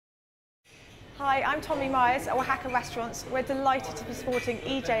Hi, I'm Tommi Miers at Wahaca Restaurants. We're delighted to be supporting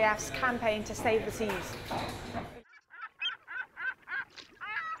EJF's campaign to save the seas.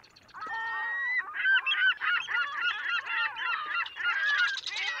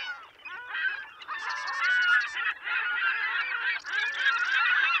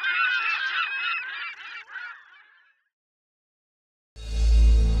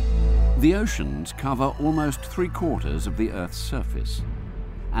 The oceans cover almost 3/4 of the Earth's surface,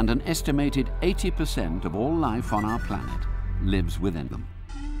 and an estimated 80% of all life on our planet lives within them.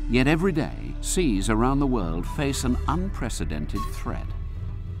 Yet every day, seas around the world face an unprecedented threat.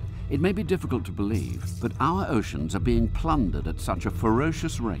 It may be difficult to believe, but our oceans are being plundered at such a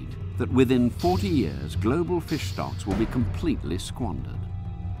ferocious rate that within 40 years, global fish stocks will be completely squandered.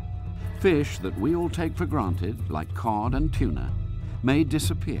 Fish that we all take for granted, like cod and tuna, may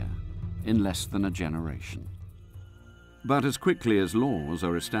disappear in less than a generation. But as quickly as laws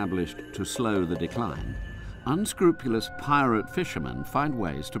are established to slow the decline, unscrupulous pirate fishermen find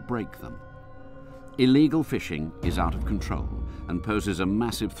ways to break them. Illegal fishing is out of control and poses a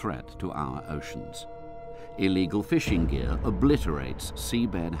massive threat to our oceans. Illegal fishing gear obliterates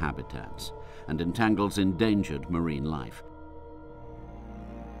seabed habitats and entangles endangered marine life.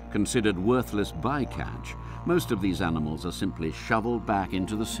 Considered worthless bycatch, most of these animals are simply shoveled back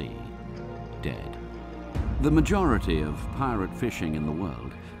into the sea, dead. The majority of pirate fishing in the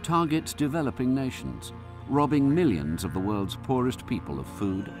world targets developing nations, robbing millions of the world's poorest people of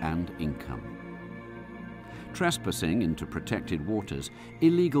food and income. Trespassing into protected waters,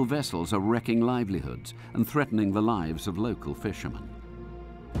 illegal vessels are wrecking livelihoods and threatening the lives of local fishermen.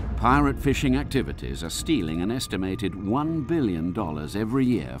 Pirate fishing activities are stealing an estimated $1 billion every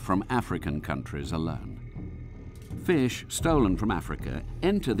year from African countries alone. Fish stolen from Africa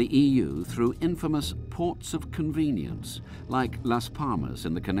enter the EU through infamous ports of convenience, like Las Palmas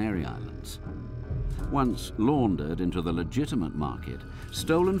in the Canary Islands. Once laundered into the legitimate market,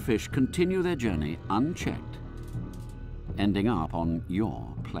 stolen fish continue their journey unchecked, ending up on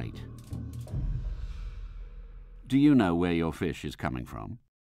your plate. Do you know where your fish is coming from?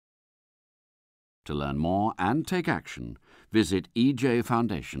 To learn more and take action, visit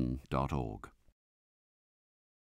ejfoundation.org.